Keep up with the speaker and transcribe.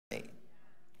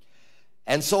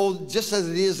And so just as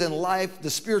it is in life, the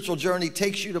spiritual journey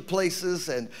takes you to places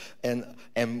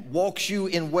and walks you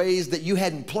in ways that you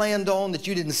hadn't planned on, that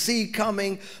you didn't see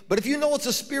coming. But if you know it's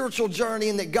a spiritual journey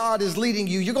and that God is leading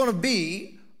you, you're going to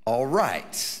be all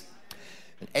right.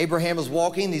 And Abraham is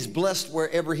walking, he's blessed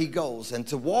wherever he goes. And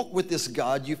to walk with this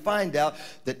God, you find out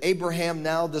that Abraham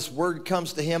now, this word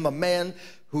comes to him, a man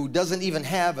who doesn't even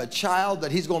have a child, that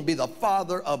he's going to be the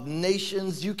father of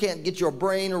nations. You can't get your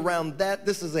brain around that.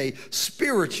 This is a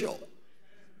spiritual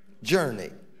journey.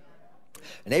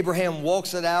 And Abraham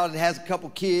walks it out and has a couple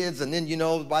kids, and then, you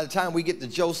know, by the time we get to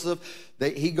Joseph,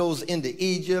 he goes into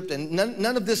Egypt, and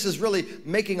none of this is really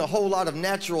making a whole lot of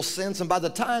natural sense. And by the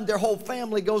time their whole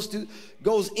family goes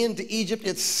into Egypt,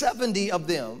 it's 70 of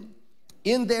them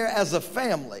in there as a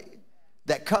family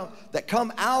that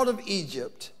come out of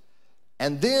Egypt.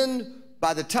 And then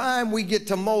by the time we get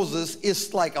to Moses,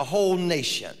 it's like a whole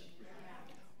nation.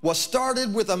 What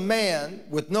started with a man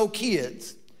with no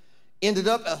kids ended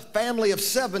up a family of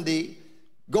 70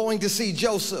 going to see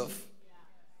Joseph.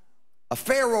 A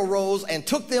Pharaoh rose and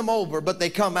took them over, but they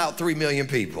come out 3 million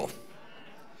people.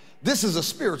 This is a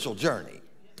spiritual journey.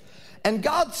 And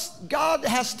God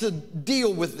has to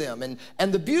deal with them.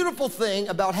 And the beautiful thing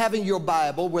about having your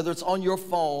Bible, whether it's on your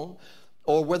phone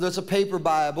or whether it's a paper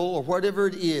Bible or whatever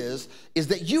it is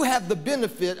that you have the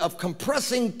benefit of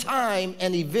compressing time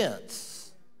and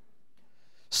events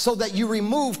so that you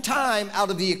remove time out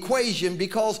of the equation,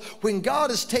 because when God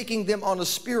is taking them on a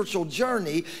spiritual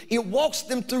journey, it walks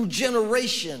them through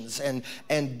generations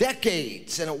and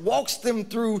decades, and it walks them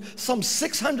through some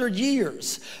 600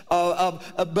 years.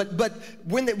 But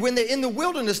when they're in the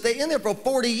wilderness, they're in there for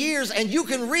 40 years, and you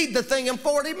can read the thing in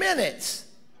 40 minutes.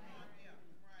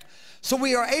 So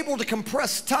we are able to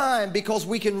compress time because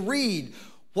we can read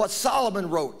what Solomon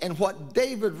wrote and what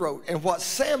David wrote and what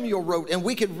Samuel wrote, and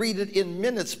we could read it in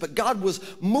minutes. But God was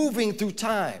moving through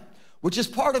time, which is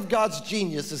part of God's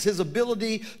genius, is his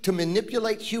ability to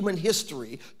manipulate human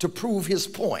history to prove his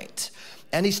point.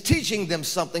 And he's teaching them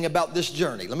something about this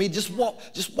journey. Let me just walk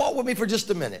with me for just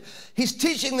a minute. He's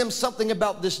teaching them something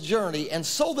about this journey, and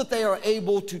so that they are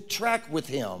able to track with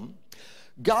him,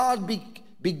 God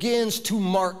begins to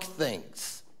mark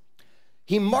things.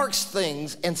 He marks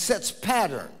things and sets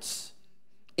patterns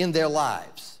in their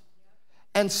lives.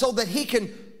 And so that he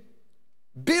can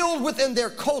build within their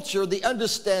culture the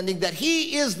understanding that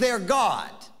he is their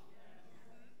God.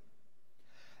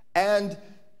 And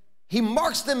he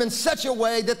marks them in such a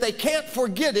way that they can't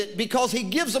forget it, because he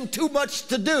gives them too much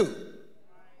to do,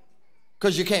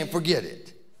 because you can't forget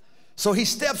it. So he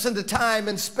steps into time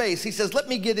and space. He says, let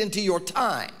me get into your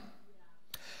time.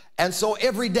 And so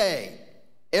every day,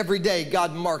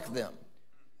 God marked them.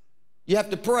 You have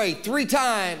to pray 3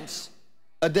 times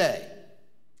a day.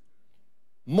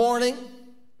 Morning,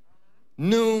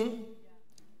 noon,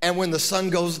 and when the sun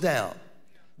goes down.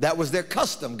 That was their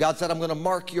custom. God said, I'm going to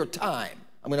mark your time.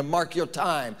 I'm going to mark your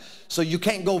time, so you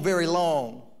can't go very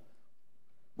long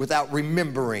without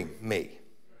remembering me.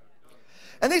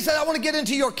 And they said, I want to get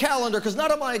into your calendar, because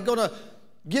not am I going to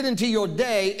get into your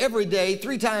day every day,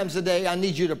 3 times a day. I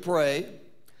need you to pray.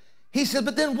 He said,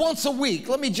 but then once a week,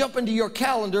 let me jump into your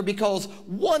calendar, because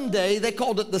one day, they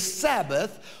called it the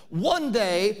Sabbath, one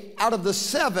day out of the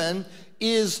 7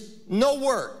 is no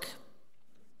work,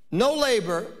 no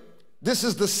labor. This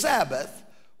is the Sabbath,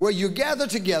 where you gather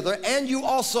together and you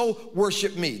also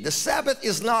worship me. The Sabbath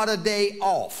is not a day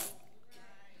off.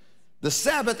 The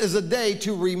Sabbath is a day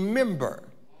to remember.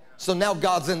 So now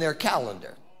God's in their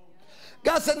calendar.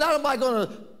 God said, not am I going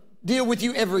to deal with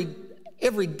you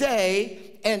every day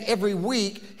and every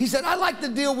week. He said, I like to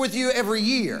deal with you every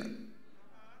year.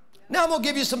 Now I'm going to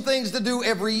give you some things to do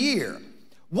every year.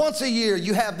 Once a year,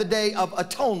 you have the Day of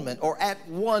Atonement, or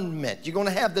At-One-ment. You're going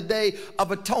to have the Day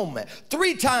of Atonement.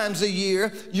 3 times a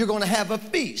year, you're going to have a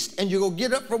feast. And you're going to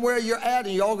get up from where you're at,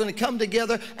 and you're all going to come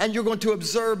together, and you're going to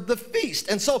observe the feast.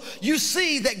 And so you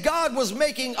see that God was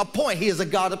making a point. He is a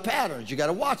God of patterns. You got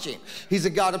to watch him. He's a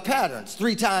God of patterns.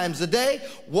 3 times a day,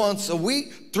 once a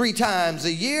week, 3 times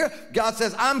a year. God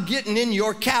says, I'm getting in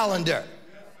your calendar,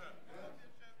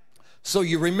 so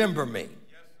you remember me.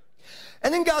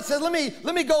 And then God said, let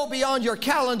me go beyond your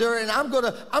calendar, and I'm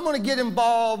gonna get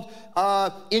involved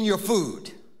in your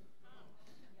food.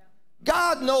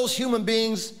 God knows human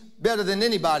beings better than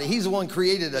anybody. He's the one who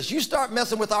created us. You start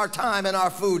messing with our time and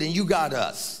our food, and you got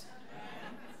us.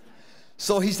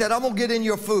 So he said, I'm gonna get in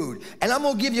your food, and I'm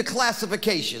gonna give you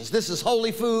classifications. This is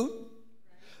holy food.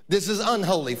 This is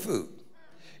unholy food.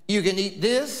 You can eat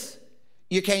this.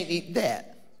 You can't eat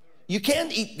that. You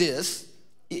can eat this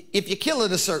if you kill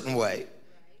it a certain way,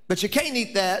 but you can't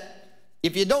eat that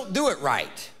if you don't do it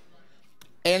right.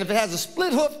 And if it has a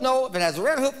split hoof, no. If it has a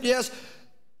red hoof, yes.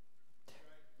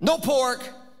 No pork.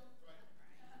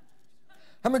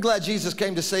 How many glad Jesus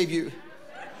came to save you?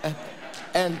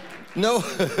 And no,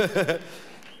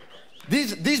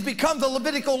 these become the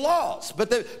Levitical laws,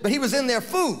 but he was in their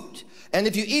food. And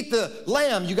if you eat the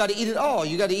lamb, you got to eat it all.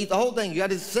 You got to eat the whole thing. You got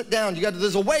to sit down.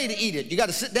 There's a way to eat it. You got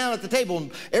to sit down at the table,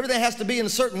 and everything has to be in a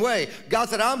certain way. God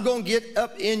said, I'm going to get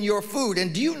up in your food.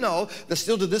 And do you know that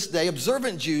still to this day,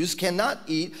 observant Jews cannot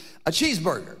eat a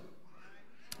cheeseburger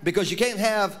because you can't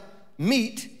have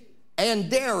meat and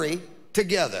dairy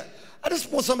together. I just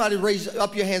want somebody to raise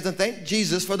up your hands and thank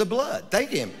Jesus for the blood. Thank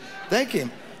him. Thank him.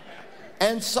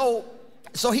 And so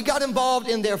he got involved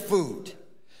in their food.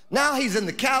 Now he's in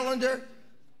the calendar,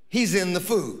 he's in the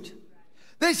food.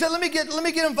 Then he said, let me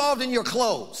get involved in your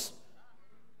clothes.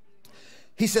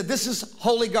 He said, this is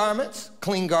holy garments,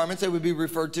 clean garments they would be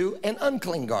referred to, and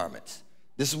unclean garments.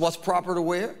 This is what's proper to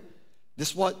wear,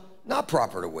 this is what not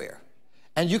proper to wear.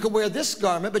 And you can wear this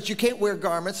garment, but you can't wear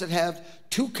garments that have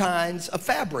two kinds of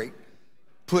fabric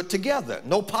put together.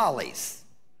 No polys,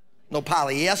 no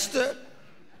polyester,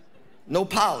 no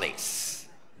polys,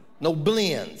 no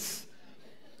blends.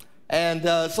 And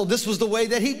so this was the way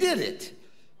that he did it.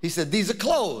 He said, these are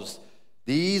clothes.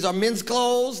 These are men's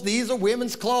clothes. These are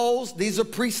women's clothes. These are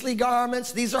priestly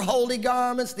garments. These are holy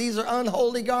garments. These are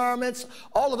unholy garments.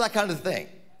 All of that kind of thing.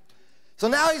 So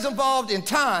now he's involved in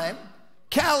time,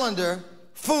 calendar,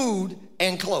 food,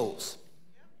 and clothes.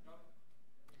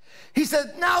 He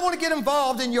said, now I want to get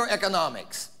involved in your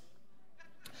economics.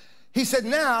 He said,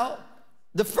 now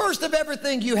the first of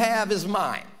everything you have is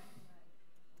mine.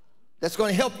 That's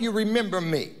going to help you remember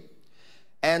me.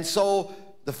 And so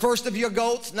the first of your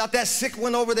goats, not that sick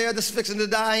one over there that's fixing to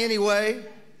die anyway,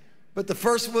 but the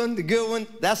first one, the good one,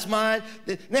 that's mine.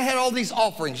 They had all these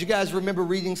offerings. You guys remember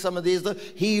reading some of these, the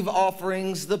heave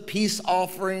offerings, the peace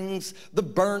offerings, the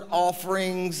burnt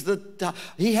offerings.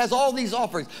 He has all these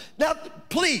offerings. Now,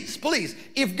 please,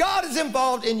 if God is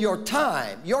involved in your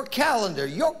time, your calendar,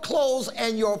 your clothes,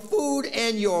 and your food,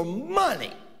 and your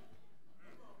money,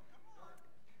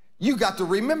 you got to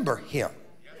remember him.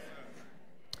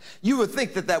 You would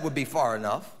think that that would be far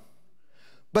enough.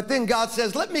 But then God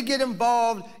says, let me get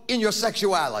involved in your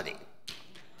sexuality.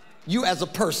 You as a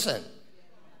person.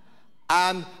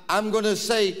 I'm going to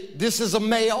say, this is a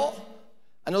male.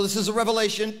 I know this is a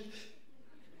revelation.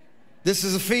 This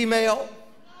is a female.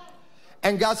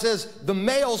 And God says, the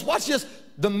males, watch this,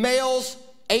 the males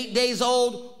 8 days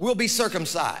old will be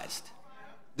circumcised.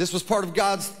 This was part of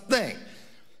God's thing.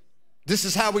 This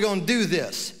is how we're going to do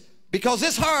this. Because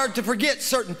it's hard to forget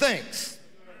certain things.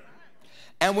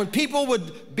 And when people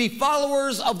would be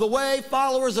followers of the way,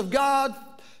 followers of God,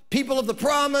 people of the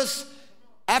promise,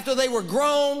 after they were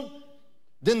grown,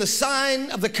 then the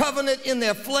sign of the covenant in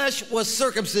their flesh was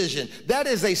circumcision. That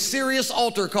is a serious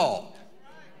altar call.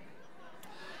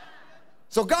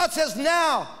 So God says,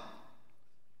 now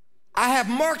I have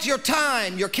marked your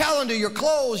time, your calendar, your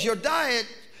clothes, your diet,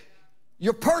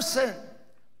 your person,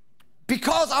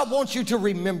 because I want you to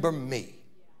remember me.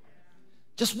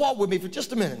 Just walk with me for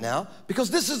just a minute now,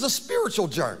 because this is a spiritual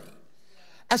journey.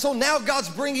 And so now God's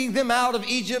bringing them out of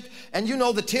Egypt, and you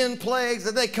know the 10 plagues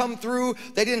that they come through.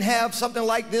 They didn't have something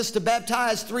like this to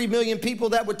baptize 3 million people.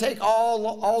 That would take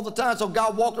all the time. So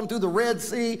God walked them through the Red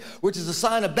Sea, which is a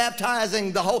sign of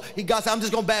baptizing the whole. God said, I'm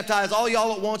just going to baptize all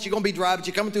y'all at once. You're going to be dry, but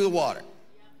you're coming through the water.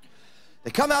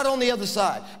 They come out on the other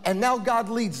side, and now God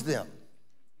leads them.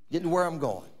 Getting where I'm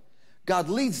going. God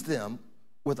leads them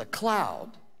with a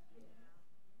cloud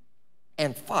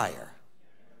and fire.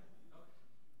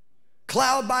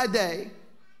 Cloud by day,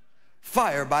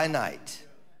 fire by night.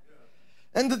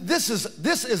 And this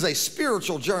is a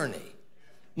spiritual journey.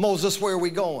 Moses, where are we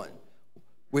going?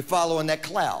 We're following that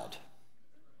cloud.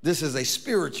 This is a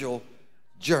spiritual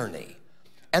journey.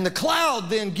 And the cloud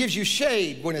then gives you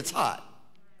shade when it's hot.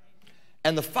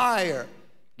 And the fire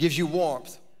gives you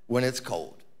warmth when it's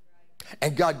cold.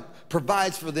 And God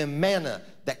provides for them manna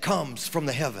that comes from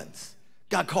the heavens.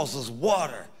 God causes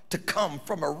water to come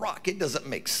from a rock. It doesn't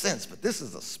make sense, but this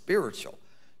is a spiritual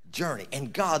journey,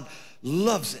 and God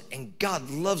loves it, and God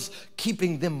loves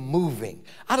keeping them moving.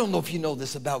 I don't know if you know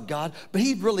this about God, but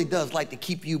he really does like to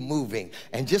keep you moving.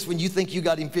 And just when you think you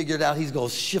got him figured out, he's going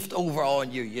to shift over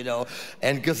on you, you know,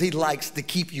 and because he likes to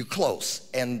keep you close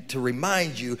and to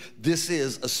remind you this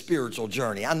is a spiritual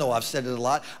journey. I know I've said it a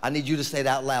lot. I need you to say it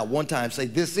out loud one time. Say,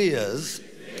 this is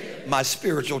my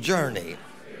spiritual journey.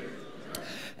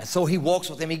 And so he walks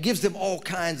with them. He gives them all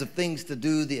kinds of things to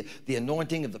do, the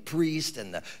anointing of the priest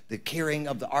and the carrying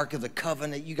of the Ark of the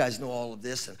Covenant. You guys know all of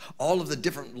this and all of the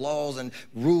different laws and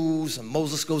rules. And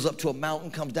Moses goes up to a mountain,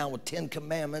 comes down with 10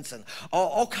 commandments, and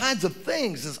all kinds of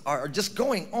things are just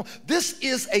going on. This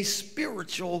is a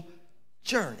spiritual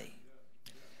journey.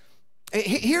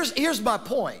 Here's my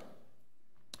point.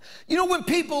 You know, when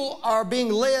people are being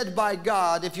led by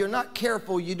God, if you're not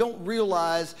careful, you don't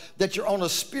realize that you're on a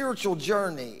spiritual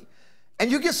journey. And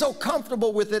you get so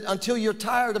comfortable with it until you're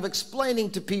tired of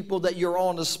explaining to people that you're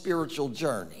on a spiritual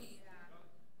journey.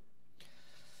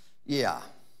 Yeah.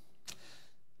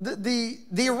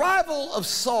 The arrival of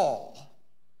Saul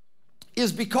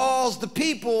is because the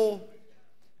people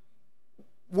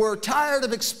were tired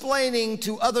of explaining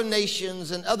to other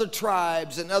nations and other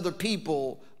tribes and other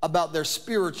people about their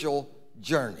spiritual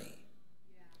journey.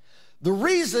 The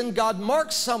reason God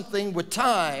marks something with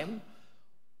time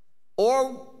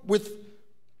or with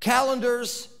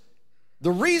calendars,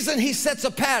 the reason he sets a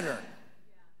pattern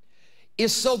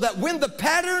is so that when the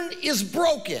pattern is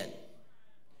broken,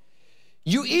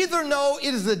 you either know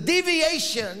it is a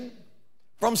deviation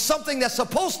from something that's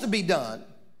supposed to be done,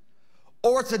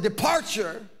 or it's a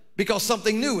departure because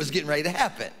something new is getting ready to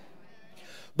happen.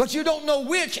 But you don't know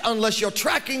which unless you're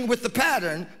tracking with the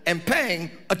pattern and paying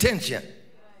attention.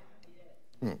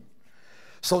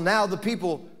 So now the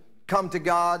people come to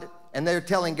God and they're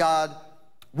telling God,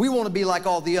 we want to be like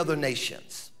all the other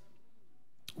nations.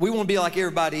 We want to be like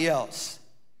everybody else.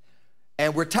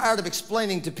 And we're tired of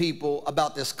explaining to people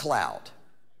about this cloud.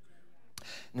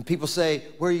 And people say,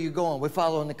 where are you going? We're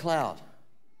following the cloud.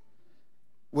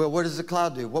 Well, what does the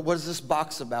cloud do? What is this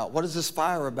box about? What is this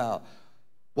fire about?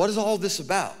 What is all this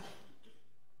about?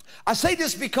 I say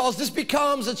this because this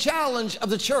becomes a challenge of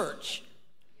the church,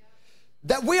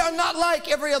 that we are not like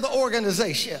every other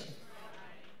organization.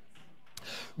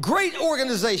 Great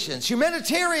organizations,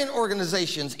 humanitarian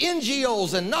organizations,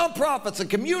 NGOs and nonprofits and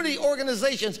community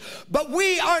organizations, but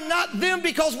we are not them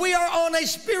because we are on a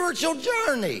spiritual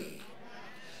journey.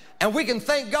 And we can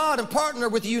thank God and partner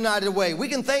with the United Way. We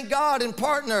can thank God and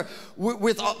partner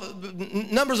with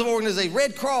numbers of organizations,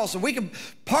 Red Cross, and we can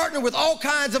partner with all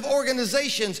kinds of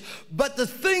organizations. But the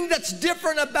thing that's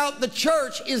different about the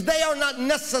church is they are not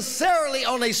necessarily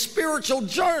on a spiritual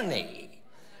journey.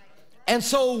 And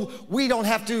so we don't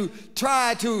have to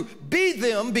try to be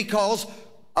them because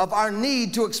of our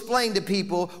need to explain to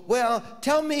people, well,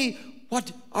 tell me, what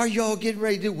are y'all getting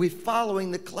ready to do? We're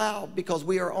following the cloud because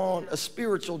we are on a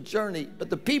spiritual journey. But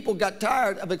the people got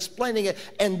tired of explaining it,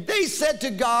 and they said to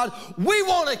God, we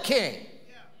want a king.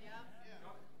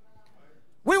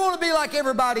 We want to be like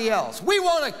everybody else. We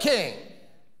want a king.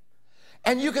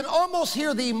 And you can almost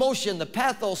hear the emotion, the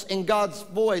pathos in God's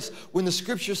voice when the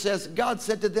scripture says, God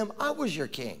said to them, I was your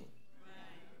king.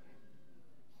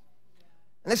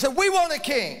 And they said, we want a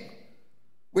king.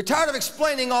 We're tired of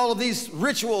explaining all of these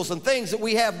rituals and things that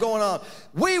we have going on.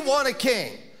 We want a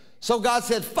king. So God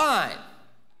said, fine,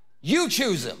 you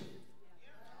choose him.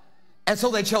 And so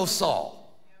they chose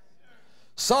Saul.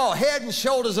 Saul, head and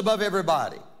shoulders above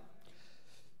everybody.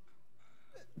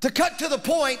 To cut to the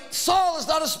point, Saul is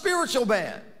not a spiritual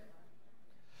man.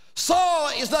 Saul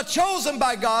is not chosen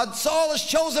by God. Saul is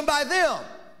chosen by them.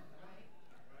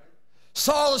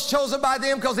 Saul is chosen by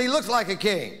them because he looks like a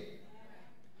king.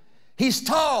 He's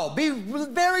tall. Be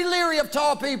very leery of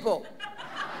tall people.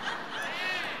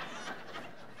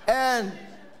 And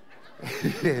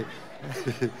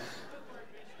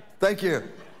thank you.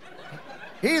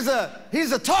 He's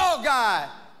a tall guy,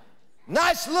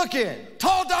 nice looking,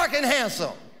 tall, dark, and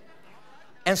handsome.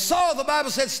 And Saul, the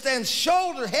Bible said, stands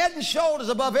head and shoulders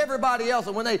above everybody else.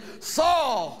 And when they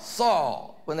saw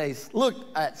Saul, when they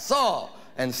looked at Saul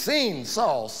and seen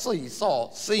Saul,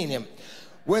 seen him,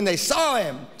 when they saw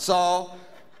him, Saul,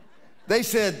 they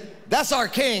said, that's our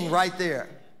king right there.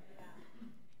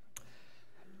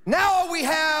 Now we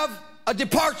have a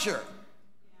departure,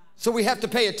 so we have to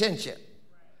pay attention.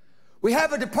 We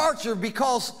have a departure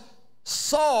because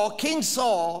Saul, King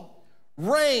Saul,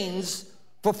 reigns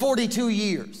for 42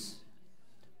 years.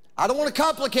 I don't want to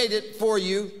complicate it for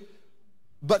you,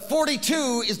 but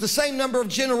 42 is the same number of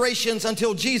generations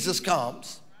until Jesus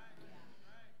comes.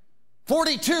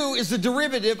 42 is the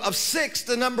derivative of 6,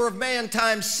 the number of man,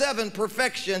 times 7,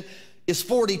 perfection is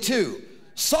 42.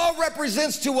 Saul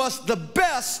represents to us the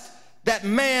best that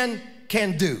man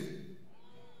can do.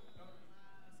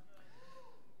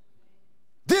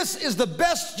 This is the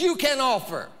best you can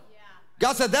offer.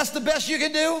 God said, that's the best you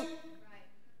can do?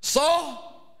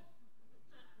 Saul,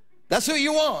 that's who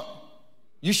you want.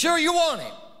 You sure you want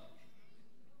him?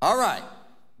 All right.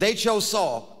 They chose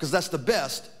Saul because that's the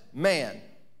best man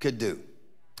could do.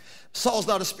 Saul's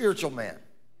not a spiritual man.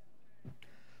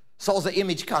 Saul's an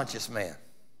image-conscious man.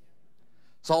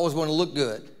 Saul always wanted to look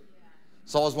good.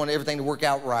 Saul always wanted everything to work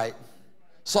out right.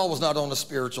 Saul was not on a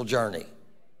spiritual journey.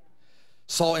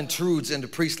 Saul intrudes into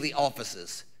priestly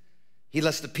offices. He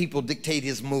lets the people dictate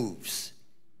his moves.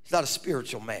 He's not a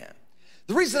spiritual man.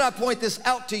 The reason I point this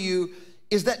out to you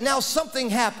is that now something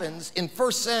happens in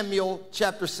 1 Samuel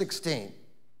chapter 16.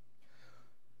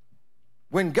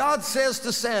 When God says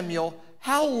to Samuel,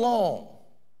 how long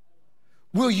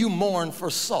will you mourn for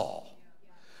Saul?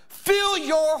 Fill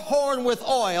your horn with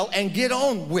oil and get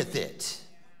on with it.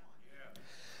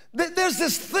 There's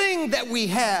this thing that we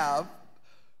have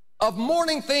of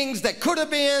mourning things that could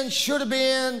have been, should have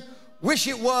been, wish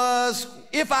it was,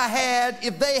 if I had,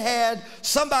 if they had,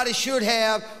 somebody should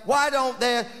have, why don't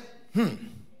they? And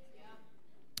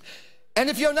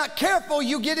if you're not careful,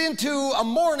 you get into a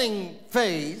mourning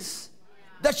phase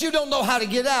that you don't know how to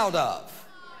get out of.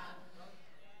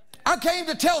 I came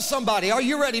to tell somebody, are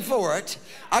you ready for it?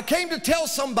 I came to tell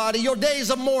somebody your days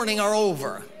of mourning are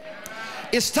over.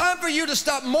 It's time for you to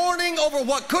stop mourning over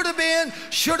what could have been,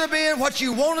 should have been, what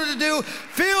you wanted to do.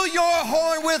 Fill your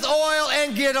horn with oil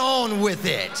and get on with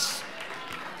it.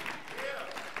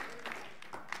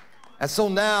 And so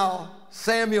now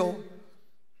Samuel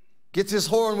gets his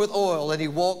horn with oil and he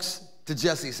walks to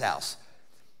Jesse's house.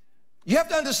 You have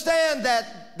to understand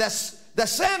that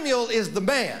Samuel is the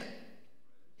man.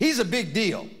 He's a big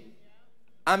deal.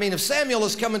 I mean, if Samuel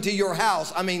is coming to your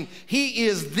house, I mean, he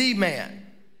is the man.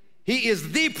 He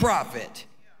is the prophet.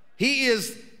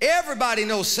 Everybody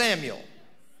knows Samuel.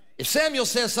 If Samuel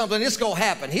says something, it's going to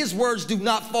happen. His words do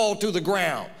not fall to the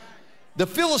ground. The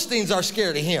Philistines are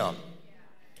scared of him.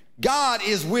 God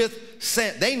is with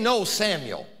Samuel. They know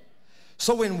Samuel.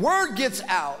 So when word gets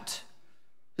out,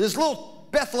 this little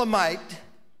Bethlehemite,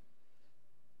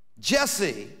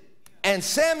 Jesse, and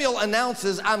Samuel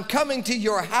announces, I'm coming to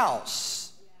your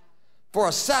house for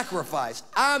a sacrifice.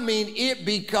 I mean, it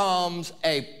becomes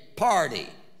a party.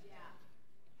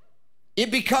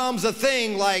 It becomes a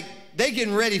thing like they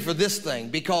getting ready for this thing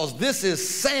because this is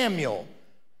Samuel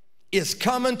is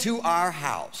coming to our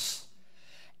house.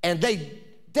 And they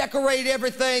decorate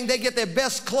everything. They get their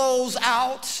best clothes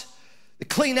out. They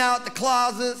clean out the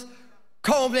closets,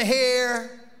 comb the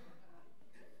hair,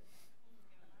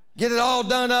 get it all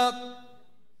done up.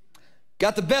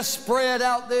 Got the best spread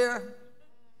out there.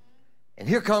 And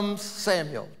here comes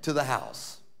Samuel to the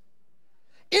house.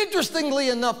 Interestingly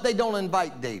enough, they don't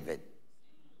invite David.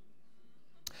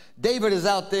 David is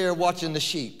out there watching the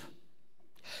sheep.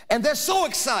 And they're so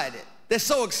excited. They're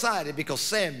so excited because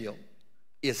Samuel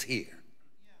is here.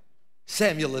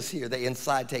 Samuel is here. They're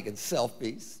inside taking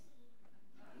selfies.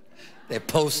 They're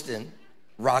posting,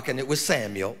 rocking it with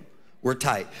Samuel. We're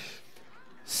tight.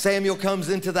 Samuel comes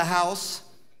into the house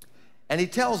and he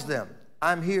tells them,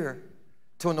 I'm here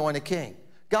to anoint a king.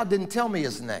 God didn't tell me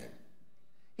his name.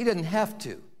 He didn't have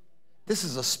to. This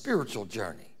is a spiritual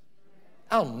journey.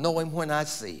 I'll know him when I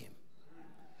see him.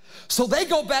 So they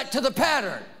go back to the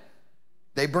pattern.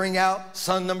 They bring out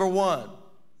son number one.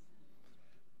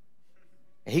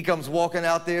 And he comes walking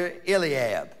out there,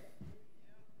 Eliab.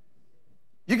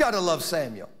 You got to love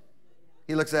Samuel.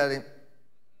 He looks at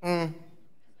him.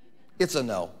 It's a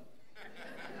no.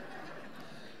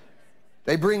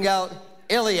 They bring out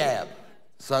Eliab,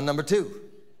 son number two.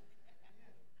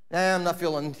 Nah, I'm not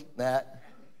feeling that.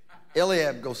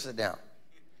 Eliab, go sit down.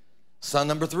 Son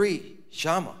number three,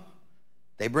 Shammah.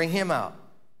 They bring him out.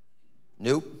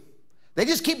 Nope. They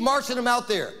just keep marching them out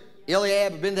there.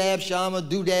 Eliab, Abinadab, Shammah,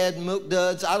 Doodad, Milk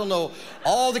Duds, I don't know.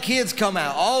 All the kids come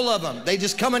out, all of them. They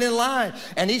just coming in line.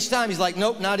 And each time he's like,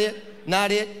 nope, not it,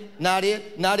 not it, not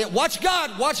it, not it. Watch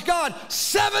God, watch God.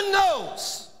 7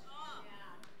 no's.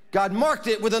 God marked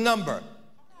it with a number.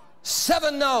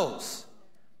 7 no's.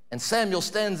 And Samuel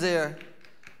stands there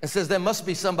and says, there must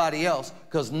be somebody else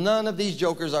because none of these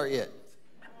jokers are it.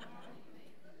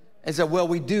 And he said, well,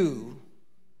 we do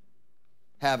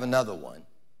have another one.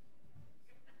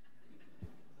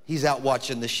 He's out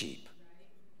watching the sheep.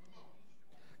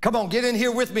 Come on, get in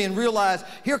here with me and realize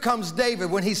here comes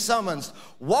David when he's summoned,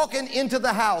 walking into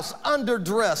the house,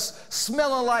 underdressed,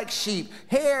 smelling like sheep,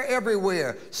 hair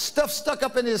everywhere, stuff stuck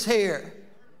up in his hair.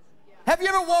 Have you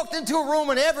ever walked into a room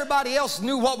and everybody else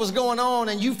knew what was going on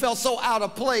and you felt so out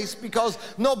of place because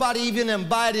nobody even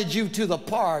invited you to the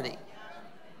party?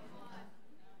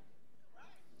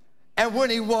 And when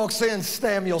he walks in,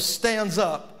 Samuel stands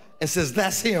up and says,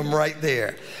 that's him right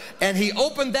there. And he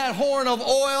opened that horn of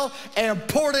oil and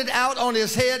poured it out on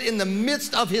his head in the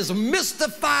midst of his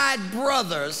mystified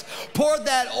brothers, poured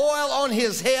that oil on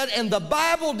his head, and the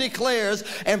Bible declares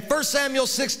in 1 Samuel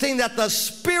 16 that the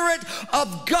Spirit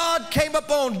of God came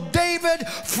upon David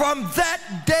from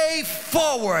that day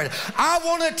forward. I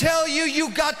want to tell you,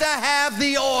 you got to have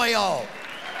the oil.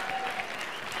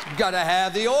 You got to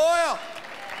have the oil.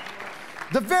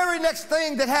 The very next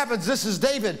thing that happens, this is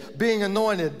David being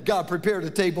anointed. God prepared a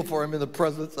table for him in the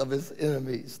presence of his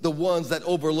enemies, the ones that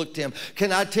overlooked him.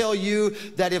 Can I tell you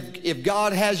that if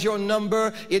God has your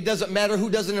number, it doesn't matter who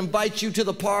doesn't invite you to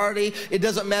the party. It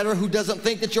doesn't matter who doesn't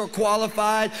think that you're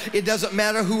qualified. It doesn't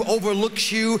matter who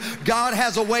overlooks you. God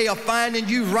has a way of finding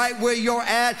you right where you're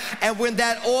at. And when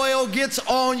that oil gets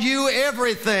on you,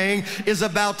 everything is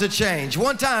about to change.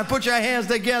 One time, put your hands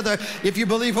together if you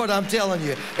believe what I'm telling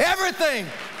you. Everything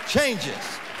changes.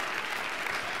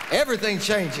 Everything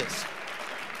changes.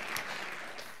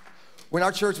 When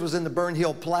our church was in the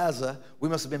Burnhill Plaza, we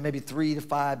must have been maybe 3 to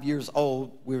 5 years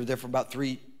old. We were there from about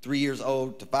 3 years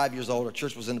old to 5 years old. Our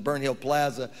church was in the Burnhill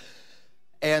Plaza.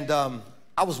 And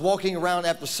I was walking around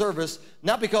after service,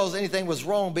 not because anything was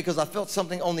wrong, because I felt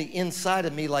something on the inside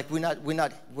of me like we're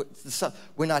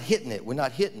not hitting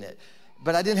it.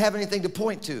 But I didn't have anything to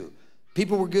point to.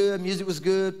 People were good, music was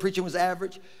good, preaching was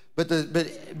average. But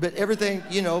everything,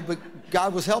 you know, but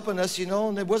God was helping us, you know,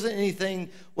 and there wasn't anything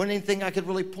I could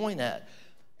really point at.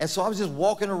 And so I was just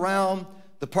walking around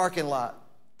the parking lot,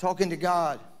 talking to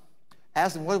God,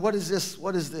 asking, what is this?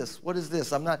 What is this? What is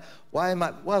this? What?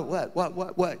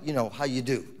 You know, how you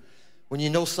do when you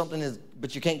know something is,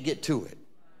 but you can't get to it.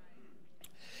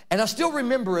 And I still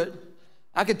remember it.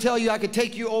 I could tell you, I could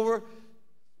take you over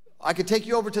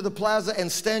to the plaza and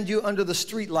stand you under the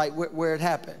street light where it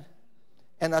happened.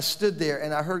 And I stood there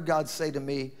and I heard God say to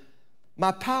me,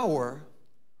 my power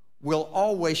will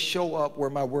always show up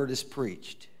where my word is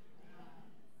preached.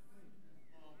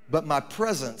 But my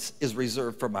presence is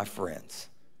reserved for my friends.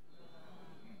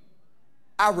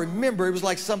 I remember it was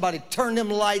like somebody turned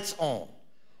them lights on.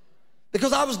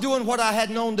 Because I was doing what I had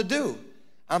known to do.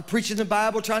 I'm preaching the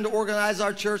Bible, trying to organize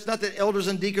our church. Not that elders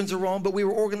and deacons are wrong, but we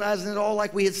were organizing it all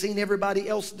like we had seen everybody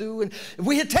else do. And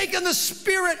we had taken the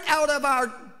Spirit out of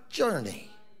our journey.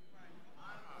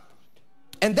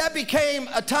 And that became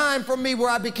a time for me where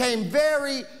I became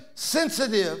very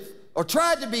sensitive, or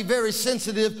tried to be very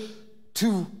sensitive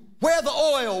to where the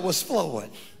oil was flowing,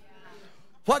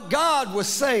 what God was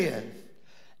saying.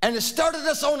 And it started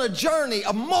us on a journey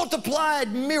of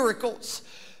multiplied miracles,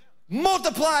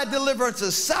 multiplied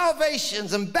deliverances,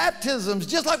 salvations, and baptisms,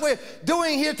 just like we're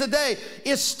doing here today.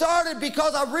 It started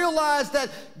because I realized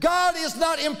that God is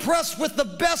not impressed with the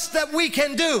best that we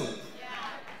can do.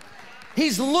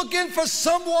 He's looking for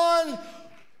someone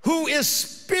who is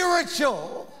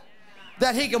spiritual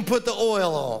that he can put the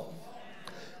oil on.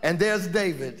 And there's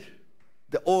David.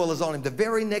 The oil is on him. The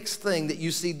very next thing that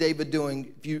you see David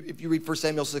doing, if you read 1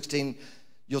 Samuel 16,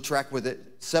 you'll track with it.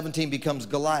 17 becomes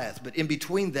Goliath. But in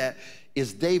between that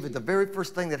is David. The very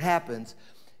first thing that happens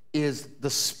is the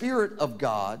Spirit of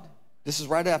God. This is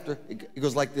right after. It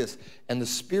goes like this. And the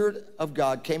Spirit of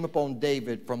God came upon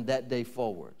David from that day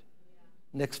forward.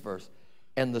 Next verse.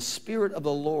 And the Spirit of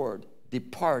the Lord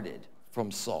departed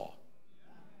from Saul.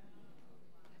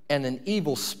 And an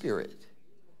evil spirit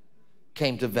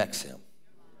came to vex him.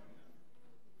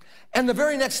 And the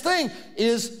very next thing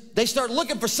is they start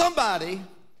looking for somebody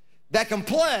that can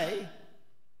play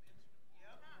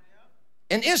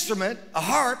an instrument, a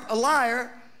harp, a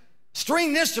lyre,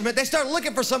 stringed instrument. They start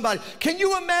looking for somebody. Can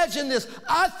you imagine this?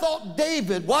 I thought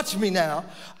David, watch me now,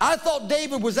 I thought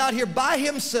David was out here by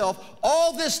himself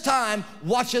all this time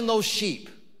watching those sheep,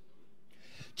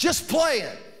 just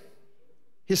playing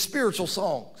his spiritual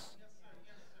songs.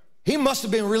 He must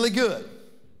have been really good.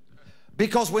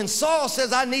 Because when Saul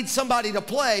says, I need somebody to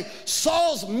play,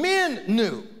 Saul's men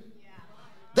knew.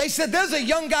 They said, there's a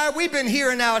young guy we've been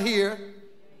hearing out here.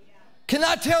 Can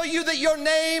I tell you that your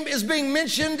name is being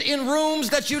mentioned in rooms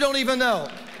that you don't even know?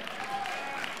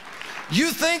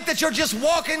 You think that you're just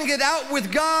walking it out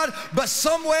with God, but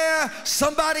somewhere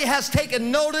somebody has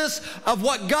taken notice of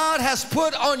what God has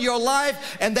put on your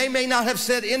life, and they may not have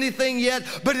said anything yet,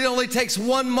 but it only takes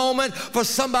one moment for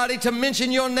somebody to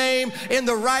mention your name in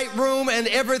the right room, and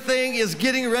everything is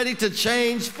getting ready to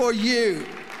change for you.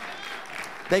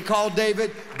 They call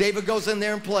David. David goes in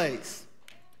there and plays.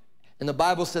 And the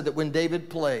Bible said that when David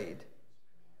played,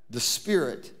 the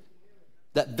spirit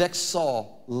that vexed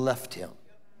Saul left him.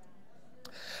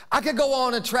 I could go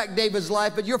on and track David's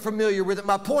life, but you're familiar with it.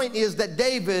 My point is that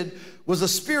David was a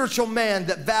spiritual man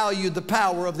that valued the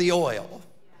power of the oil.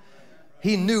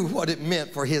 He knew what it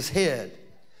meant for his head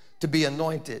to be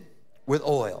anointed with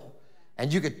oil.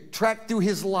 And you could track through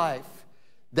his life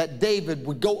that David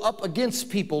would go up against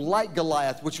people like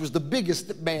Goliath, which was the biggest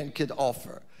that man could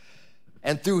offer.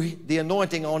 And through the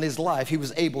anointing on his life, he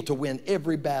was able to win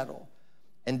every battle.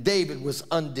 And David was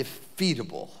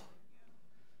undefeatable.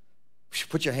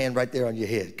 Put your hand right there on your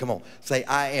head. Come on, say,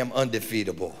 I am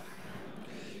undefeatable.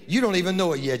 You don't even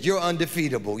know it yet. You're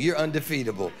undefeatable. You're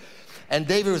undefeatable. And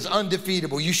David was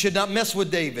undefeatable. You should not mess with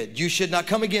David. You should not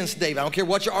come against David. I don't care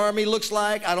what your army looks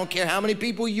like. I don't care how many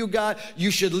people you got.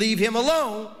 You should leave him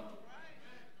alone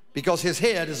because his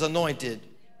head is anointed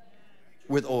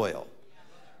with oil.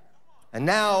 And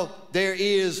now there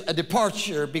is a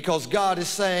departure because God is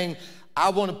saying, I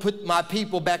want to put my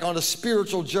people back on a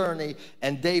spiritual journey,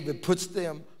 and David puts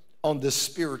them on this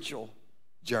spiritual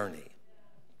journey.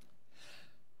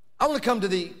 I want to come to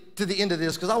the end of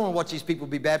this because I want to watch these people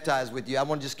be baptized with you. I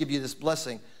want to just give you this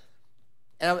blessing.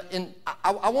 And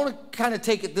I want to kind of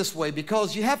take it this way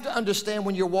because you have to understand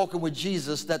when you're walking with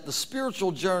Jesus that the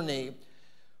spiritual journey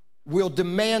will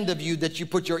demand of you that you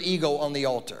put your ego on the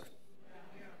altar.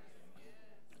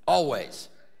 Always.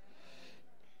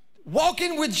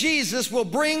 Walking with Jesus will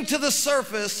bring to the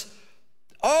surface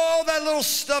all that little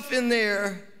stuff in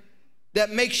there that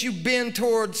makes you bend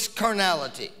towards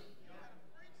carnality.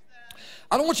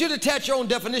 I don't want you to attach your own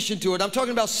definition to it. I'm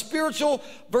talking about spiritual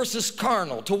versus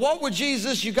carnal. To walk with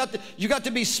Jesus, you got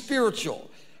to be spiritual.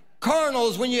 Carnal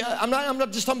is when you, I'm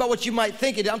not just talking about what you might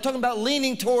think it is. I'm talking about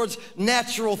leaning towards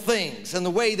natural things and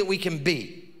the way that we can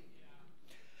be.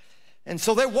 And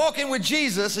so they're walking with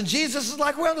Jesus, and Jesus is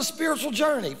like, we're on a spiritual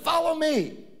journey. Follow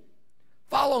me.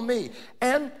 Follow me.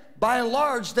 And by and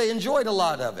large, they enjoyed a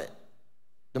lot of it.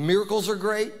 The miracles are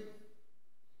great.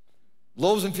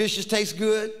 Loaves and fishes taste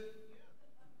good.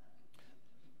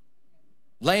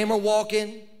 Lame are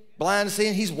walking, blind are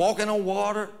seeing. He's walking on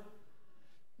water.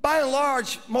 By and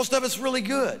large, most of it's really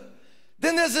good.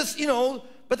 Then there's this,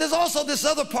 but there's also this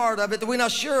other part of it that we're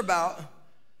not sure about.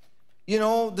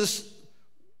 This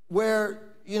where,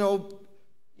 you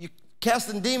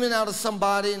cast a demon out of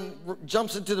somebody and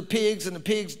jumps into the pigs, and the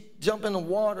pigs jump in the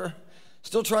water.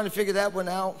 Still trying to figure that one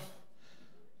out.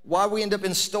 Why we end up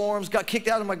in storms. Got kicked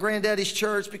out of my granddaddy's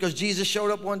church because Jesus showed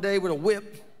up one day with a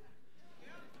whip.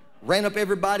 Ran up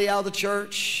everybody out of the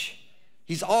church.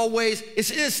 He's always,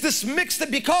 it's this mix that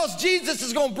because Jesus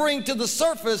is going to bring to the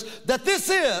surface that this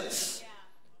is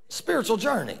spiritual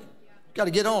journey. Got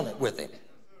to get on it with him.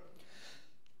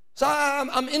 So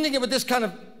I'm ending it with this kind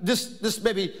of, this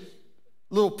maybe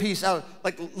little piece out of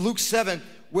like Luke 7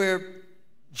 where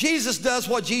Jesus does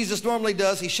what Jesus normally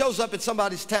does. He shows up at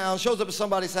somebody's town, shows up at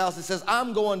somebody's house and says,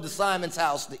 I'm going to Simon's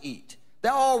house to eat.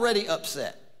 They're already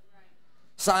upset.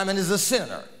 Simon is a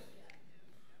sinner.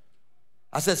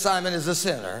 I said Simon is a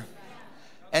sinner,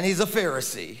 and he's a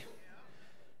Pharisee.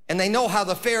 And they know how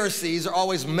the Pharisees are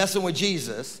always messing with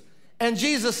Jesus. And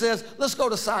Jesus says, let's go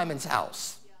to Simon's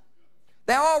house.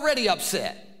 They're already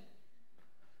upset.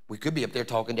 We could be up there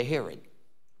talking to Herod.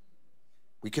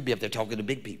 We could be up there talking to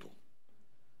big people.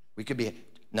 We could be,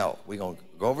 no, we're going to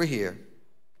go over here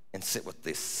and sit with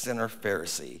this sinner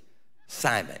Pharisee,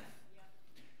 Simon.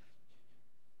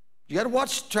 You got to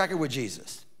watch Track It with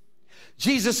Jesus.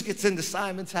 Jesus gets into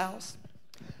Simon's house,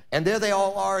 and there they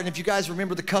all are. And if you guys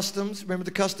remember the customs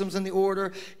and the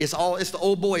order, it's the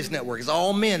old boys network. It's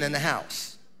all men in the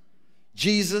house.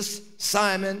 Jesus,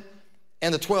 Simon,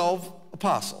 and the 12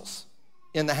 apostles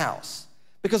in the house,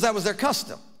 because that was their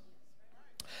custom.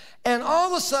 And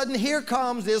all of a sudden, here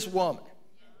comes this woman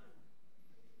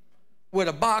with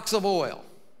a box of oil.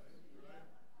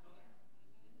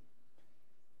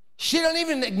 She doesn't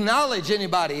even acknowledge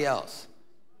anybody else.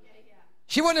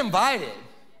 She wasn't invited.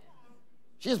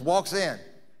 She just walks in.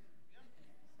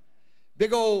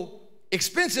 Big old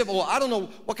expensive oil. I don't know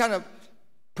what kind of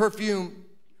perfume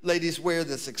ladies wear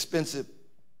that's expensive,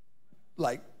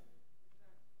 like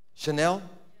Chanel.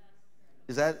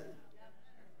 Is that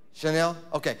Chanel?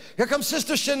 Okay, here comes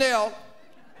Sister Chanel.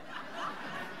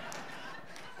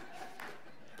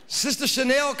 Sister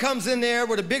Chanel comes in there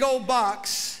with a big old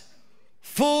box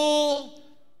full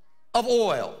of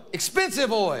oil,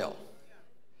 expensive oil,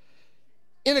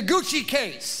 in a Gucci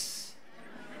case.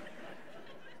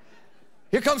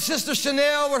 Here comes Sister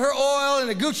Chanel with her oil in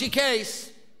a Gucci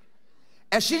case,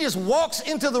 and she just walks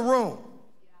into the room.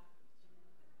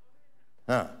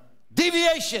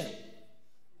 Deviation.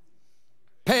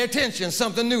 Pay attention,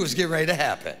 something new is getting ready to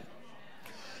happen.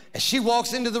 And she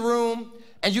walks into the room,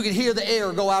 and you can hear the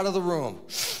air go out of the room.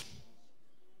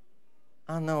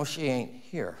 I know she ain't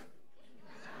here.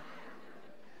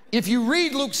 if you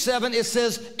read Luke 7, it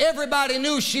says everybody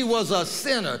knew she was a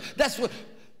sinner. That's what,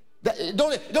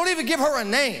 don't even give her a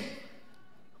name.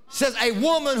 It says a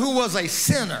woman who was a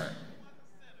sinner.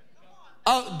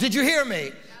 Did you hear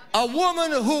me? A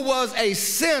woman who was a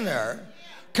sinner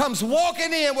comes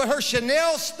walking in with her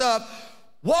Chanel stuff,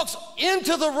 walks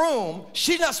into the room.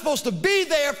 She's not supposed to be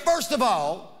there, first of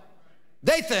all.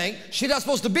 They think she's not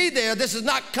supposed to be there. This is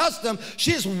not custom.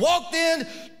 She just walked in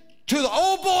to the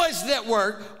old boys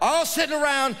network, all sitting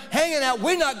around, hanging out.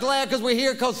 We're not glad because we're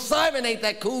here because Simon ain't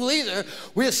that cool either.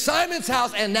 We're at Simon's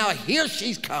house, and now here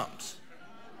she comes.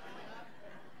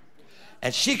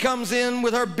 And she comes in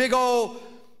with her big old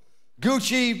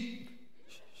Gucci,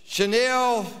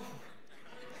 Chanel,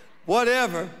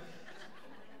 whatever.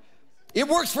 It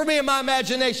works for me in my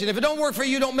imagination. If it don't work for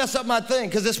you, don't mess up my thing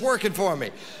because it's working for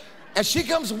me. And she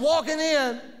comes walking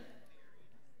in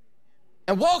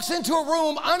and walks into a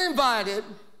room uninvited,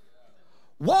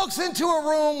 walks into a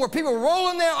room where people are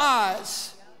rolling their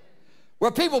eyes,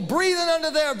 where people breathing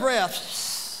under their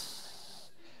breath,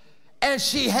 and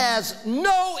she has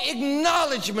no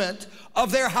acknowledgement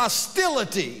of their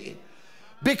hostility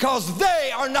because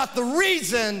they are not the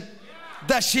reason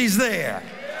that she's there.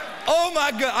 Oh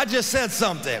my God, I just said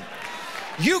something.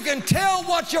 You can tell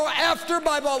what you're after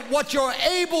by what you're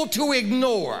able to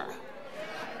ignore.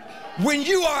 When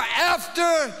you are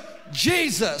after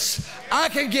Jesus, I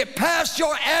can get past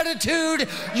your attitude,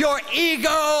 your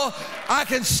ego. I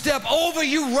can step over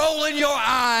you rolling your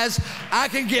eyes. I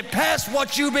can get past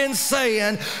what you've been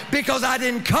saying because I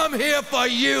didn't come here for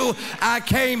you. I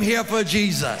came here for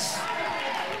Jesus.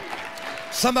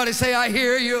 Somebody say, I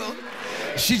hear you.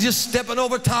 She's just stepping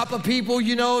over top of people,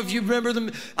 you know, if you remember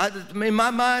them. In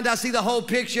my mind, I see the whole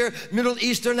picture. Middle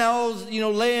Eastern, all, you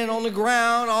know, laying on the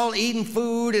ground, all eating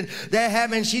food, and they're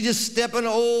having, she just stepping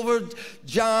over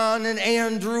John and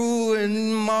Andrew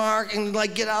and Mark and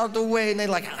like, get out of the way. And they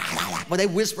like, well, they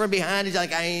whispering behind it,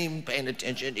 like, I ain't paying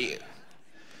attention to you.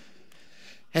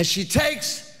 And she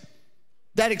takes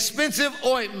that expensive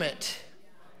ointment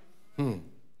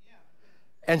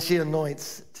and she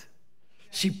anoints it.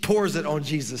 She pours it on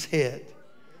Jesus' head.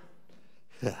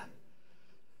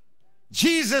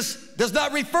 Jesus does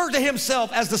not refer to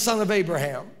himself as the son of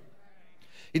Abraham.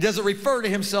 He doesn't refer to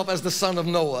himself as the son of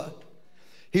Noah.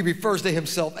 He refers to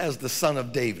himself as the son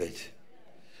of David.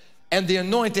 And the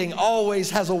anointing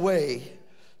always has a way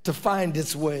to find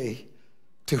its way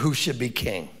to who should be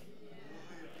king.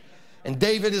 And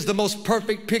David is the most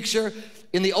perfect picture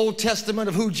in the Old Testament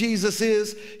of who Jesus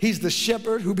is. He's the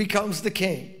shepherd who becomes the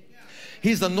king.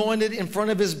 He's anointed in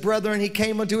front of his brethren. He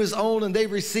came unto his own, and they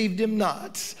received him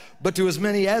not. But to as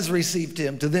many as received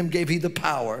him, to them gave he the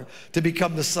power to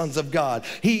become the sons of God.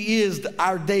 He is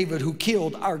our David who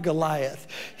killed our Goliath.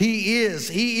 He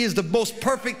is the most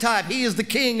perfect type. He is the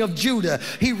king of Judah.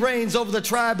 He reigns over the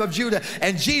tribe of Judah.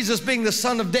 And Jesus, being the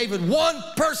son of David, one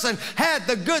person had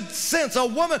the good sense. A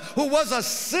woman who was a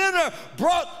sinner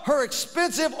brought her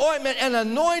expensive ointment and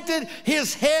anointed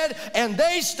his head, and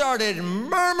they started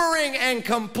murmuring and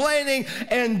complaining,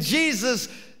 and Jesus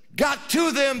got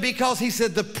to them because he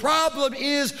said, the problem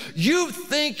is you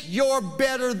think you're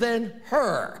better than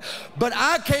her. But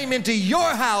I came into your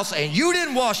house and you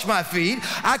didn't wash my feet.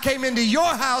 I came into your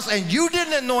house and you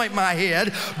didn't anoint my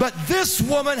head. But this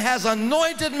woman has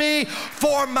anointed me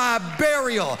for my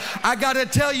burial. I got to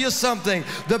tell you something.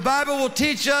 The Bible will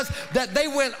teach us that they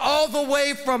went all the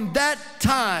way from that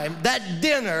time, that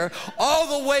dinner,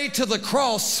 all the way to the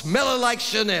cross smelling like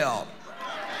Chanel.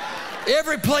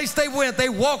 Every place they went, they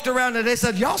walked around and they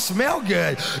said, y'all smell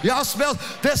good. Y'all smell.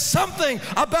 There's something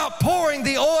about pouring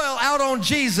the oil out on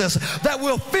Jesus that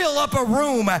will fill up a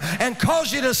room and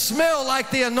cause you to smell like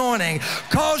the anointing,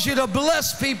 cause you to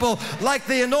bless people like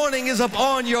the anointing is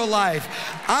upon your life.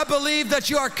 I believe that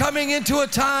you are coming into a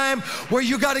time where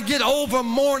you got to get over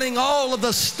mourning all of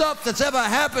the stuff that's ever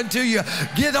happened to you.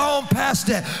 Get on past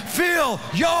it. Fill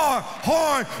your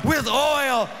horn with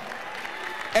oil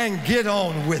and get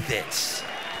on with it.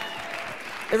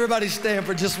 Everybody stand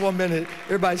for just 1 minute.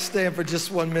 Everybody stand for just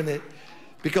 1 minute,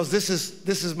 because this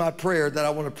is my prayer that I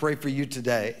want to pray for you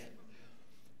today.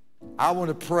 I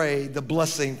want to pray the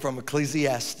blessing from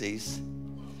Ecclesiastes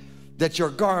that your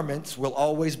garments will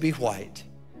always be white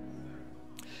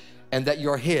and that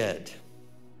your head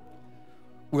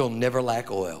will never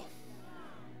lack oil,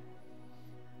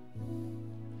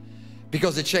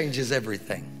 because it changes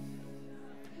everything.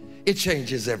 It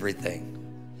changes everything.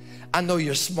 I know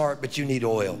you're smart, but you need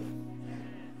oil.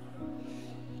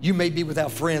 You may be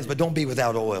without friends, but don't be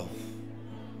without oil.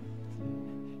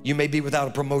 You may be without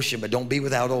a promotion, but don't be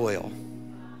without oil.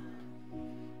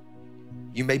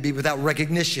 You may be without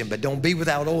recognition, but don't be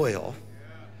without oil.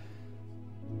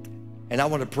 And I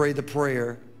want to pray the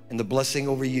prayer and the blessing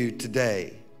over you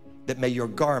today that may your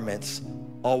garments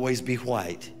always be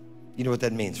white. You know what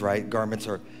that means, right? Garments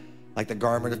are like the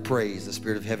garment of praise, the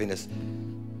spirit of heaviness,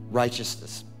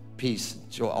 righteousness, peace,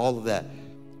 joy, all of that.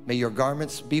 May your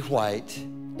garments be white,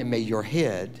 and may your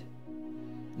head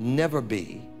never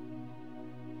be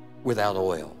without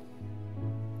oil.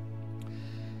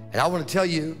 And I want to tell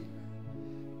you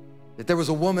that there was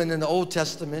a woman in the Old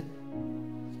Testament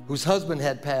whose husband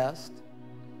had passed,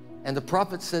 and the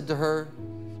prophet said to her,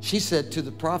 she said to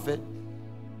the prophet,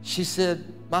 she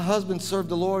said, my husband served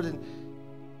the Lord and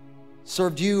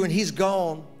served you, and he's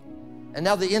gone, and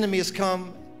now the enemy has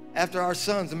come after our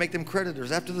sons to make them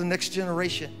creditors, after the next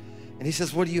generation. And he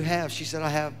says, what do you have? She said, I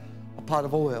have a pot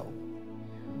of oil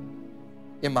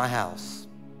in my house.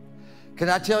 Can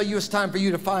I tell you, it's time for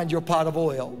you to find your pot of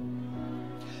oil.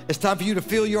 It's time for you to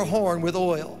fill your horn with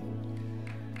oil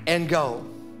and go,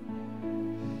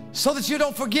 so that you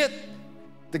don't forget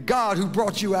the God who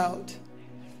brought you out,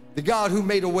 the God who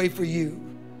made a way for you,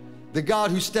 the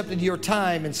God who stepped into your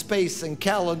time and space and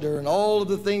calendar and all of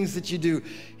the things that you do.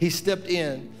 He stepped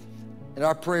in. And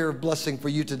our prayer of blessing for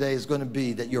you today is going to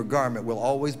be that your garment will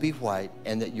always be white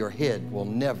and that your head will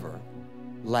never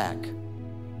lack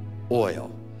oil.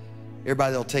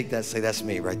 Everybody that'll take that, say, that's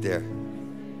me right there.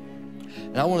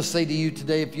 And I want to say to you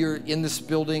today, if you're in this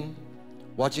building,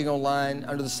 watching online,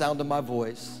 under the sound of my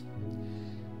voice,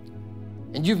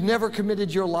 and you've never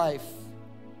committed your life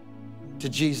to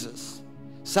Jesus,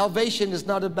 salvation is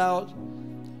not about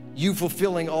you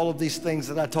fulfilling all of these things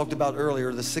that I talked about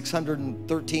earlier, the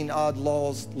 613 odd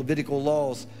laws, Levitical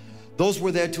laws. Those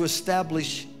were there to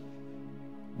establish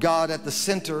God at the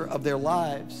center of their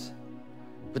lives.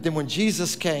 But then when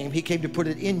Jesus came, he came to put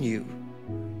it in you.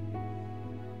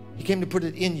 He came to put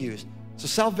it in you. So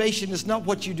salvation is not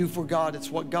what you do for God,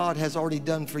 it's what God has already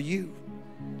done for you.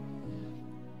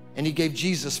 And he gave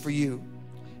Jesus for you.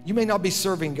 You may not be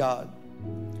serving God.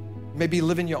 You may be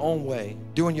living your own way,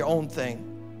 doing your own thing.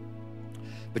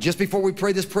 But just before we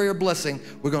pray this prayer of blessing,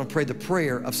 we're going to pray the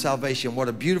prayer of salvation. What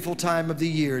a beautiful time of the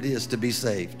year it is to be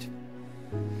saved.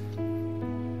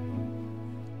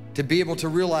 To be able to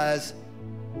realize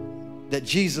that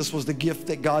Jesus was the gift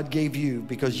that God gave you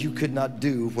because you could not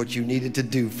do what you needed to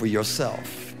do for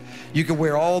yourself. You could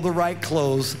wear all the right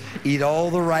clothes, eat all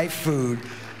the right food,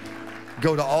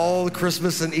 go to all the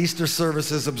Christmas and Easter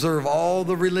services, observe all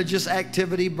the religious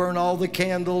activity, burn all the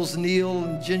candles, kneel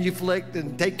and genuflect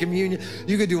and take communion.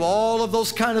 You could do all of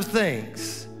those kind of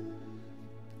things,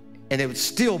 and it would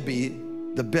still be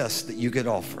the best that you could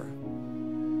offer.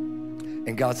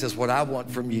 And God says, what I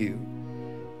want from you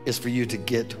is for you to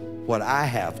get what I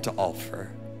have to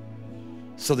offer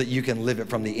so that you can live it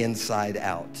from the inside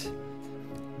out.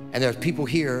 And there's people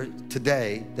here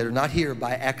today that are not here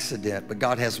by accident, but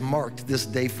God has marked this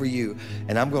day for you.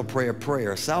 And I'm going to pray a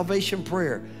prayer, a salvation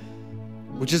prayer,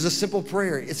 which is a simple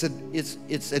prayer.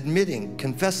 It's admitting,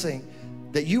 confessing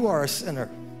that you are a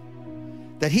sinner,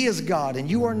 that he is God and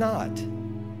you are not,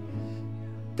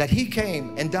 that he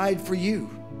came and died for you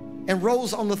and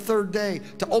rose on the third day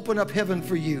to open up heaven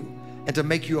for you and to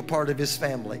make you a part of his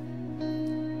family.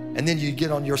 And then you get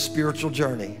on your spiritual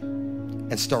journey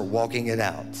and start walking it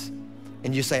out.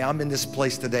 And you say, I'm in this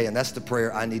place today, and that's the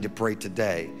prayer I need to pray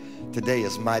today. Today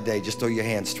is my day. Just throw your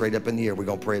hands straight up in the air. We're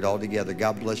going to pray it all together.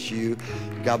 God bless you.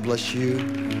 God bless you.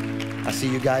 I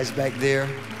see you guys back there.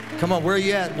 Come on, where are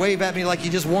you at? Wave at me like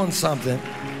you just won something.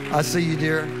 I see you,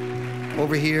 dear.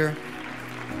 Over here.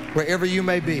 Wherever you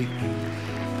may be.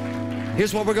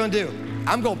 Here's what we're going to do.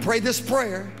 I'm going to pray this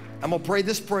prayer. I'm going to pray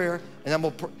this prayer, and I'm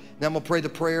going to pray the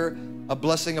prayer of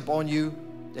blessing upon you,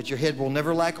 that your head will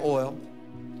never lack oil.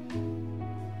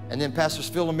 And then Pastors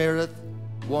Phil and Meredith,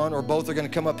 one or both, are going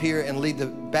to come up here and lead the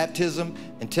baptism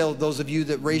and tell those of you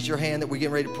that raised your hand that we're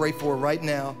getting ready to pray for right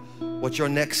now what your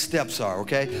next steps are,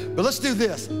 okay? But let's do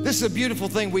this. This is a beautiful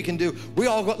thing we can do.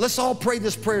 Let's all pray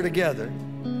this prayer together,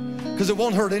 because it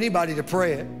won't hurt anybody to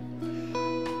pray it.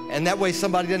 And that way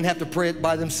somebody doesn't have to pray it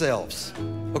by themselves.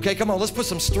 Okay, come on, let's put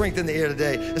some strength in the air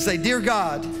today and say, Dear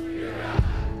God,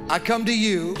 I come to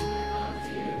you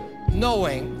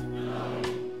knowing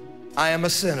I am a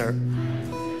sinner.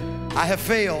 I have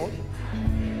failed.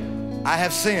 I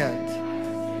have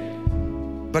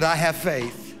sinned. But I have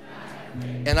faith.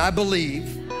 And I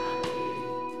believe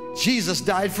Jesus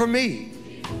died for me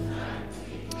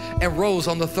and rose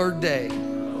on the third day.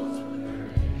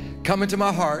 Come into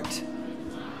my heart.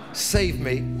 Save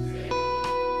me.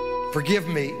 Forgive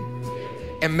me.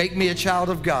 And make me a child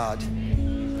of God.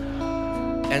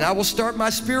 And I will start my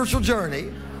spiritual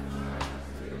journey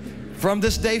from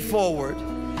this day forward,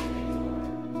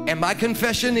 and my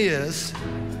confession is,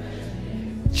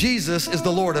 Jesus is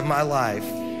the Lord of my life.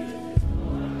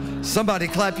 Somebody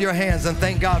clap your hands and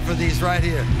thank God for these right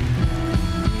here.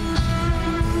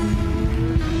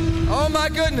 Oh my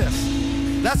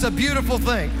goodness, that's a beautiful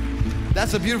thing.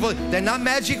 That's a beautiful thing. They're not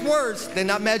magic words. They're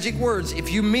not magic words.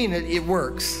 If you mean it, it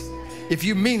works. If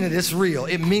you mean it, it's real.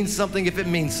 It means something if it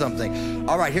means something.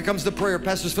 All right, here comes the prayer.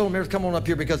 Pastors Phil and Mary, come on up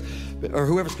here because, or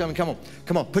whoever's coming, come on.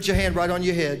 Come on, put your hand right on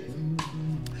your head.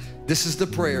 This is the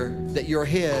prayer that your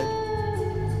head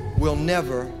will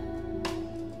never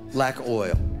lack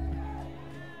oil.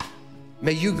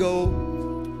 May you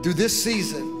go through this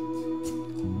season,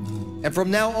 and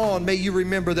from now on, may you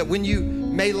remember that when you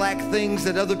may lack things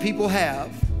that other people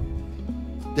have,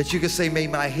 that you can say, may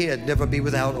my head never be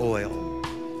without oil.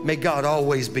 May God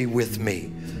always be with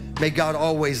me. May God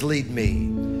always lead me.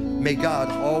 May God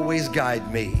always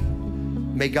guide me.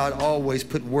 May God always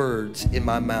put words in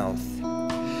my mouth.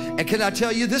 And can I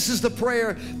tell you, this is the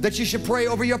prayer that you should pray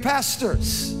over your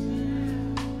pastors.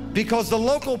 Because the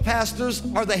local pastors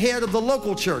are the head of the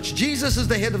local church. Jesus is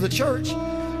the head of the church,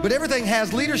 but everything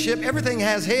has leadership, everything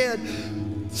has head.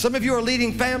 Some of you are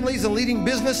leading families and leading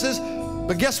businesses,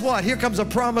 but guess what? Here comes a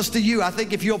promise to you. I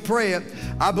think if you'll pray it,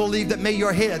 I believe that may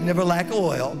your head never lack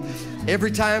oil.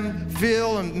 Every time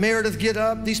Phil and Meredith get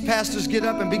up, these pastors get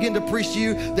up and begin to preach to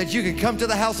you, that you can come to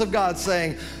the house of God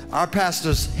saying, our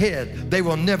pastor's head, they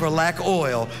will never lack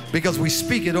oil, because we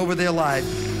speak it over their life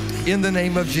in the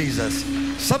name of Jesus.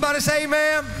 Somebody say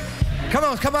amen. Come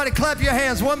on, come on and clap your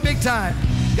hands one big time.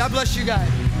 God bless you guys.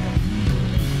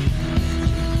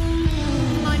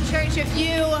 Come on, church, if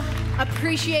you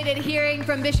appreciated hearing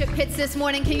from Bishop Pitts this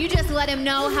morning, can you just let him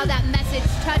know how that message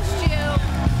touched you?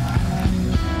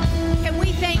 Can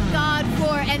we thank God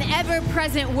for an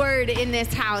ever-present word in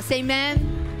this house? Amen.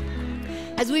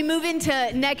 As we move into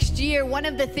next year, one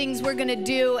of the things we're going to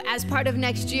do as part of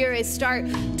next year is start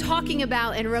talking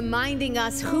about and reminding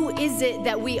us, who is it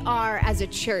that we are as a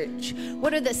church?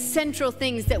 What are the central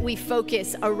things that we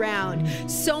focus around?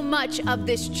 So much of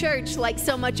this church, like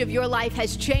so much of your life,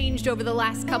 has changed over the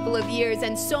last couple of years,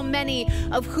 and so many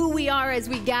of who we are as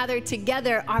we gather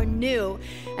together are new.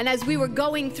 And as we were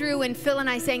going through, and Phil and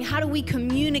I saying, how do we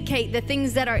communicate the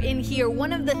things that are in here?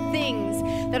 One of the things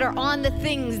that are on the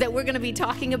things that we're going to be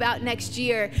talking about next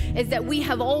year is that we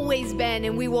have always been,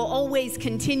 and we will always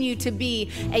continue to be,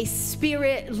 a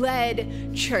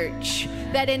Spirit-led church.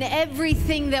 That in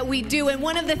everything that we do, and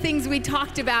one of the things we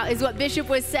talked about is what Bishop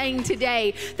was saying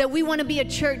today, that we want to be a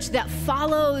church that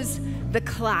follows the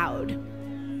cloud.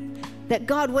 That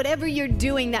God, whatever you're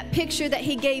doing, that picture that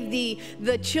he gave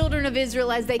the children of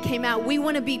Israel as they came out, we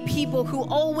want to be people who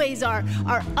always are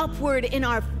upward in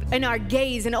our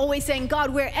gaze, and always saying,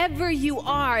 God, wherever you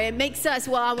are. It makes us,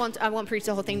 well, I won't preach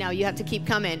the whole thing now. You have to keep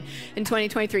coming in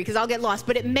 2023 because I'll get lost.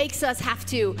 But it makes us have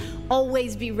to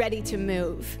always be ready to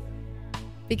move.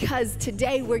 Because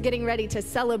today we're getting ready to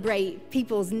celebrate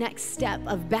people's next step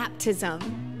of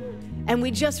baptism. And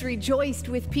we just rejoiced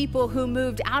with people who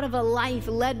moved out of a life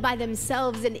led by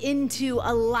themselves and into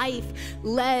a life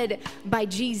led by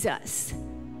Jesus.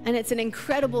 And it's an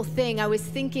incredible thing. I was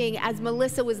thinking as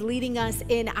Melissa was leading us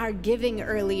in our giving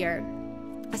earlier,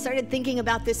 I started thinking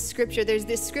about this scripture. There's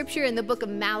this scripture in the book of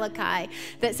Malachi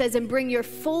that says, and bring your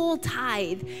full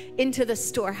tithe into the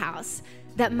storehouse,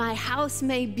 that my house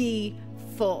may be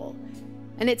full.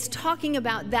 And it's talking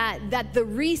about that the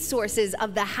resources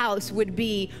of the house would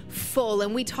be full.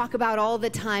 And we talk about all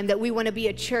the time that we want to be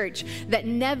a church that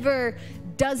never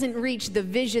doesn't reach the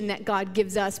vision that God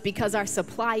gives us because our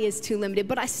supply is too limited.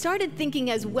 But I started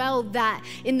thinking as well that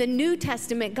in the New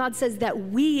Testament, God says that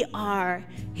we are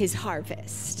his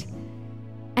harvest.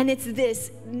 And it's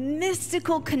this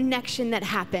mystical connection that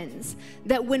happens,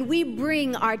 that when we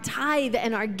bring our tithe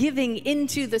and our giving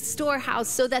into the storehouse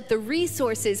so that the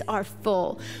resources are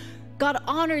full, God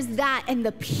honors that, and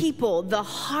the people, the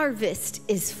harvest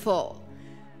is full.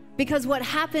 Because what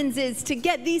happens is, to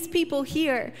get these people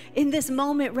here in this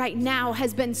moment right now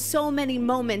has been so many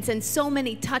moments and so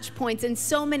many touch points and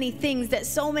so many things that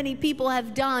so many people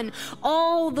have done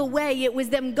all the way. It was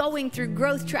them going through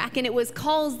Growth Track, and it was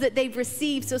calls that they've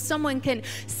received so someone can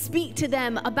speak to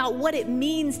them about what it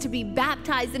means to be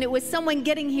baptized. And it was someone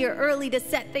getting here early to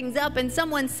set things up, and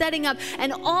someone setting up,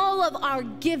 and all of our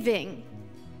giving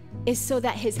is so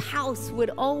that his house would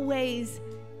always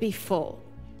be full.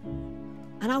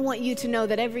 And I want you to know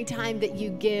that every time that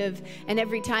you give and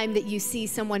every time that you see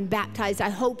someone baptized, I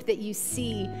hope that you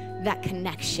see that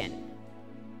connection.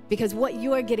 Because what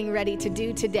you're getting ready to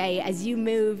do today as you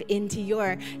move into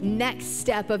your next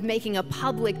step of making a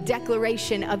public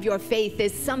declaration of your faith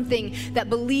is something that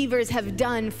believers have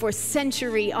done for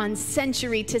century on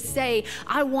century, to say,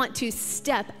 I want to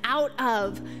step out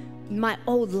of my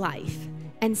old life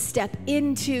and step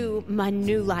into my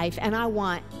new life, and I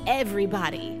want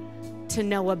everybody to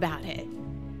know about it.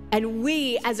 And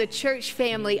we as a church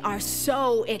family are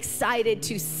so excited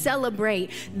to celebrate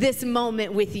this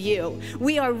moment with you.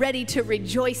 We are ready to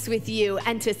rejoice with you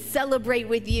and to celebrate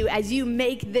with you as you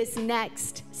make this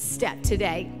next step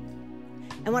today.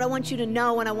 And what I want you to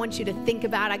know and I want you to think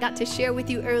about, I got to share with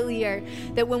you earlier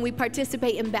that when we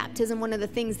participate in baptism, one of the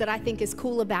things that I think is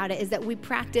cool about it is that we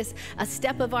practice a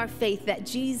step of our faith that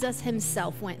Jesus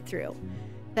himself went through,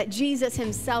 that Jesus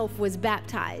himself was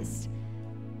baptized.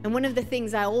 And one of the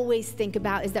things I always think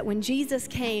about is that when Jesus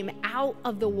came out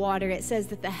of the water, it says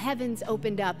that the heavens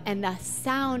opened up and the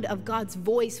sound of God's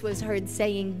voice was heard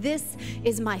saying, "This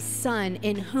is my son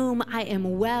in whom I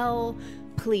am well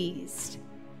pleased."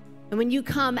 And when you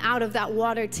come out of that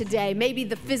water today, maybe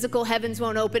the physical heavens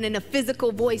won't open and a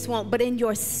physical voice won't, but in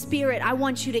your spirit, I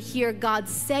want you to hear God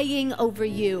saying over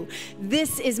you,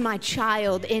 "This is my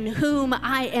child in whom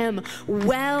I am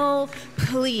well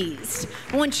pleased."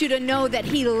 I want you to know that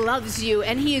he loves you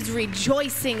and he is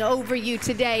rejoicing over you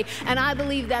today. And I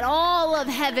believe that all of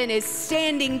heaven is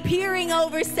standing, peering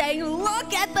over, saying,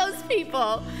 look at those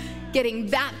people getting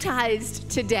baptized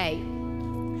today.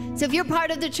 So if you're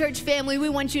part of the church family, we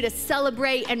want you to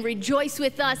celebrate and rejoice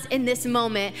with us in this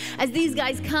moment. As these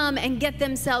guys come and get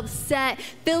themselves set,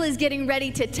 Phil is getting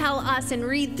ready to tell us and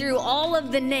read through all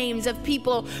of the names of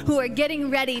people who are getting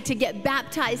ready to get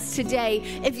baptized today.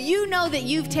 If you know that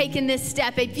you've taken this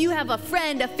step, if you have a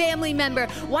friend, a family member,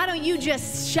 why don't you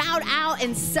just shout out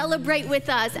and celebrate with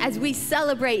us as we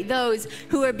celebrate those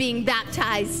who are being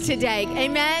baptized today.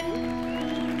 Amen.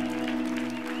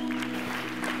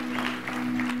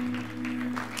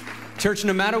 Church,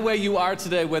 no matter where you are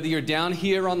today, whether you're down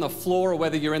here on the floor or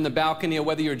whether you're in the balcony or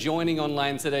whether you're joining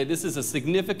online today, this is a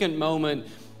significant moment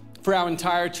for our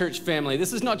entire church family.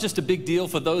 This is not just a big deal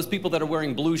for those people that are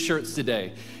wearing blue shirts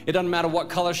today. It doesn't matter what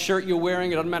color shirt you're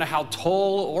wearing. It doesn't matter how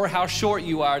tall or how short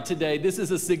you are today. This is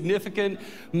a significant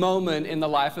moment in the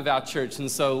life of our church.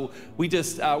 And so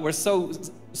we're so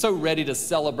ready to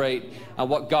celebrate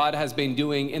what God has been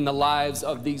doing in the lives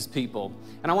of these people.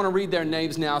 And I want to read their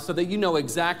names now so that you know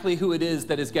exactly who it is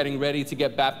that is getting ready to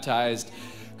get baptized.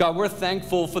 God, we're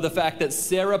thankful for the fact that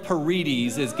Sarah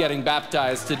Paredes is getting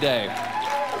baptized today.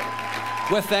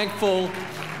 We're thankful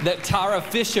that Tara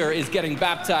Fisher is getting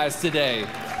baptized today,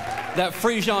 that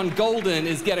Frijon Golden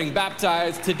is getting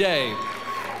baptized today,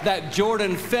 that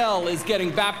Jordan Fell is getting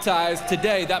baptized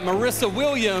today, that Marissa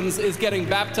Williams is getting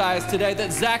baptized today,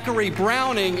 that Zachary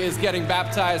Browning is getting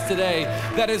baptized today,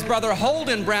 that his brother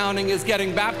Holden Browning is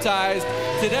getting baptized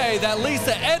today, that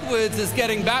Lisa Edwards is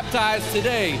getting baptized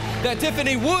today, that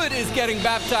Tiffany Wood is getting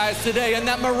baptized today, and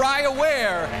that Mariah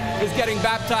Ware is getting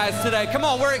baptized today. Come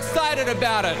on, we're excited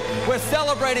about it. We're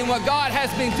celebrating what God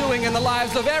has been doing in the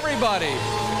lives of everybody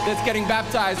that's getting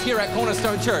baptized here at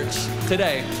Cornerstone Church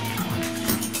today.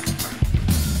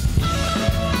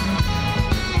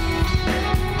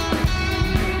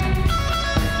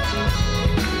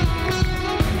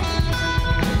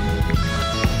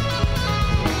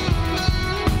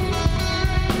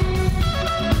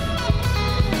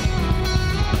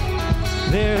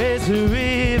 There is a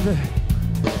river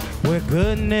where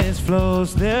goodness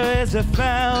flows. There is a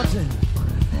fountain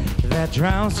that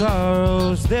drowns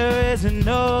sorrows. There is an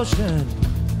ocean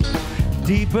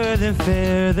deeper than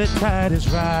fair. The tide is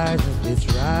rising, it's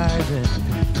rising.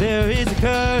 There is a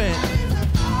current,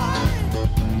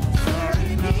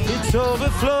 it's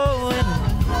overflowing.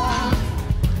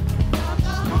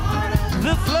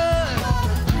 The flood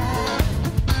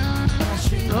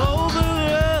over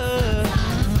us,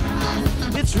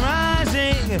 it's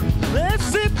rising. Let's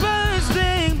see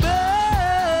bursting,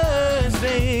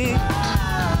 bursting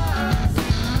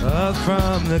up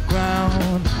from the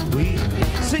ground. We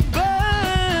sing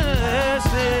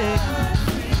bursting.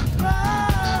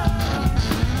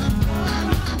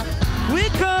 We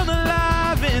come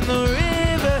alive in the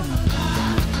river.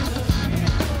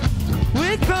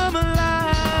 We come alive.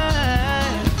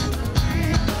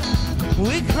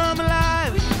 We come alive.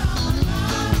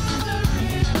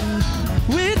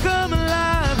 We come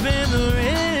alive in the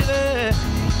river.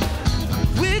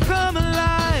 We come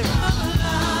alive.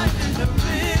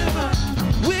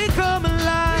 We come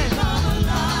alive.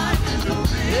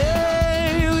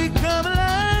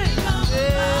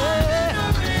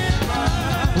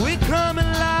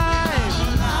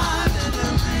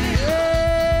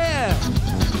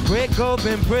 break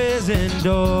open prison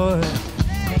doors.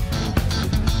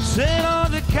 Set all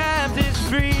the captives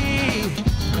free.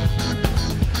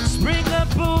 Spring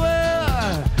up a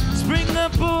well, spring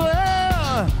up a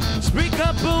well, spring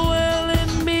up a well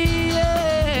in me,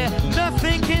 yeah.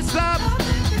 Nothing can stop.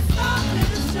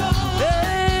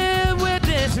 Yeah, we're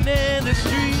dancing in the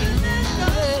streets.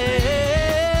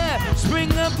 Yeah,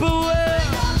 spring up a well,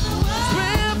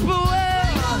 spring up a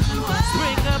well,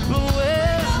 spring up a well.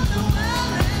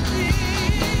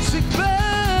 Sick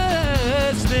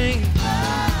birds sing.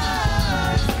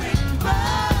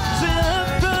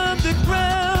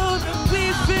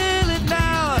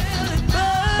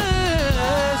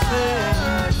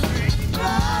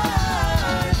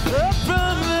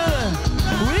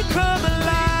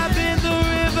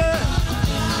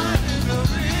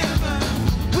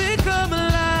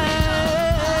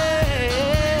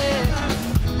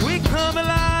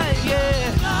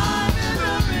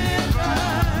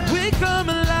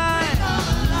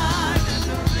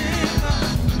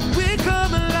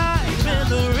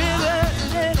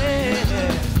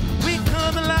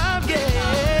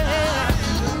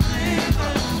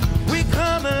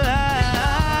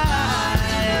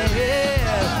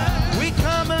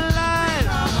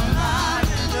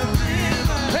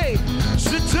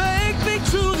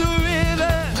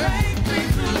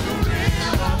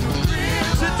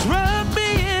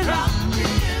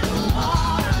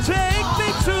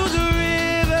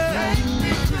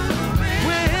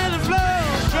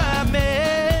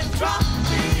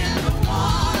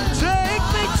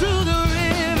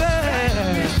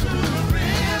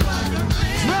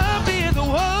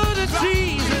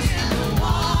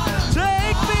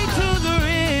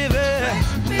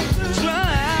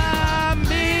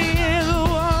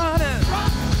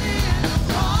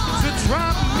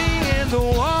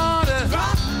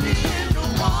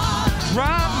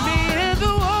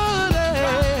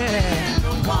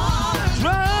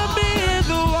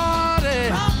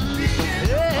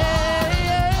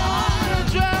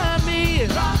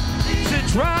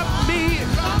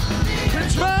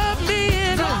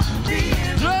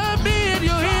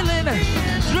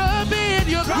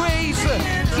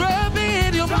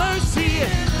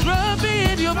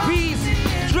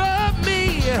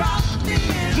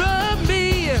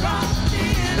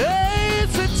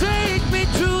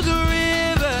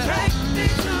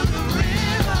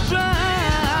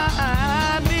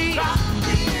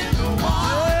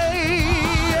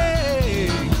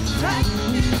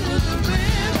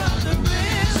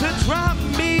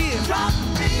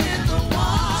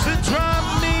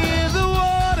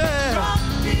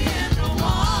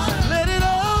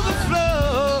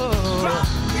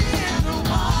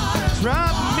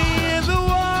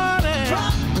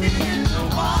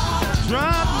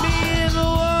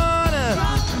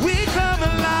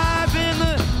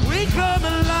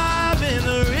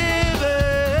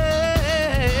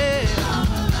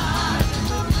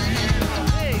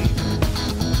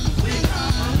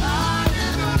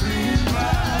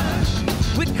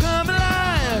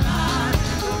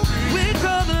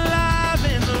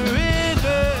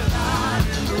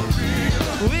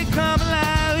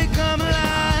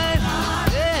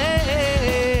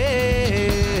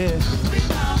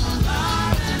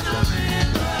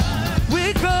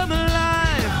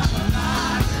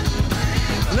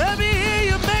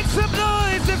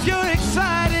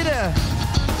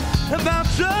 About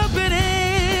jumping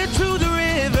into the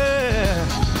river.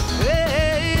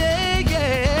 Hey,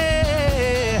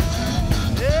 yeah.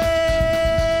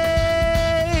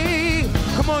 Hey.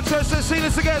 Come on, church, let's sing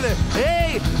this together.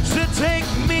 Hey, so take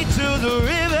me to the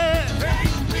river.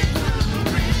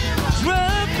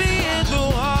 Drop me in the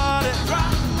water.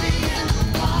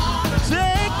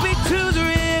 Take me to the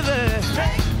river.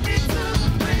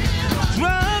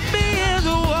 Drop me in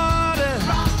the water.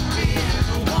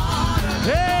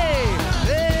 Hey.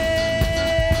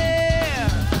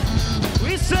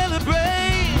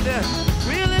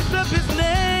 We lift up his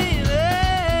name.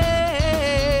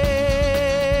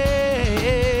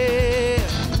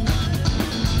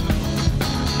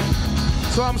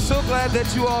 So I'm so glad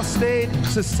that you all stayed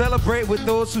to celebrate with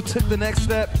those who took the next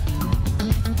step.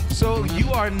 So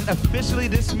you are officially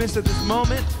dismissed at this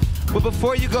moment. But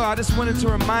before you go, I just wanted to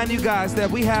remind you guys that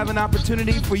we have an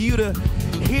opportunity for you to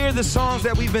hear the songs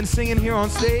that we've been singing here on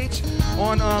stage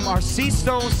on our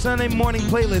C-Stone Sunday morning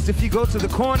playlist. If you go to the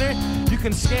corner, you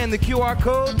can scan the QR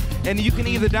code and you can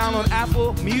either download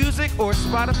Apple Music or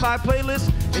Spotify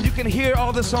playlist and you can hear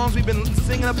all the songs we've been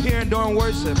singing up here and during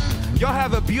worship. Y'all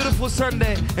have a beautiful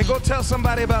Sunday and go tell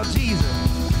somebody about Jesus.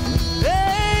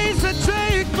 Hey, so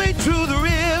take me to the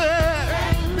river.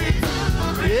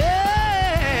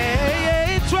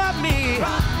 Yeah, drop me.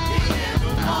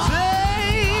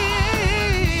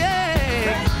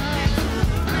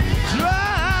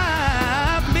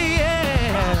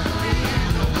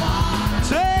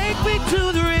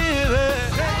 to the river.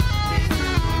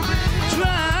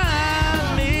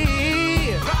 Drive me.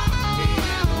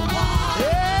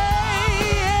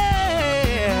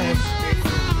 Yes.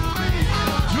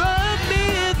 Drop me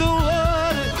in the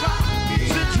water.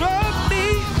 So drop me.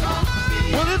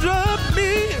 Wanna drop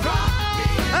me.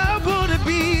 I wanna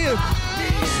be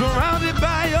surrounded by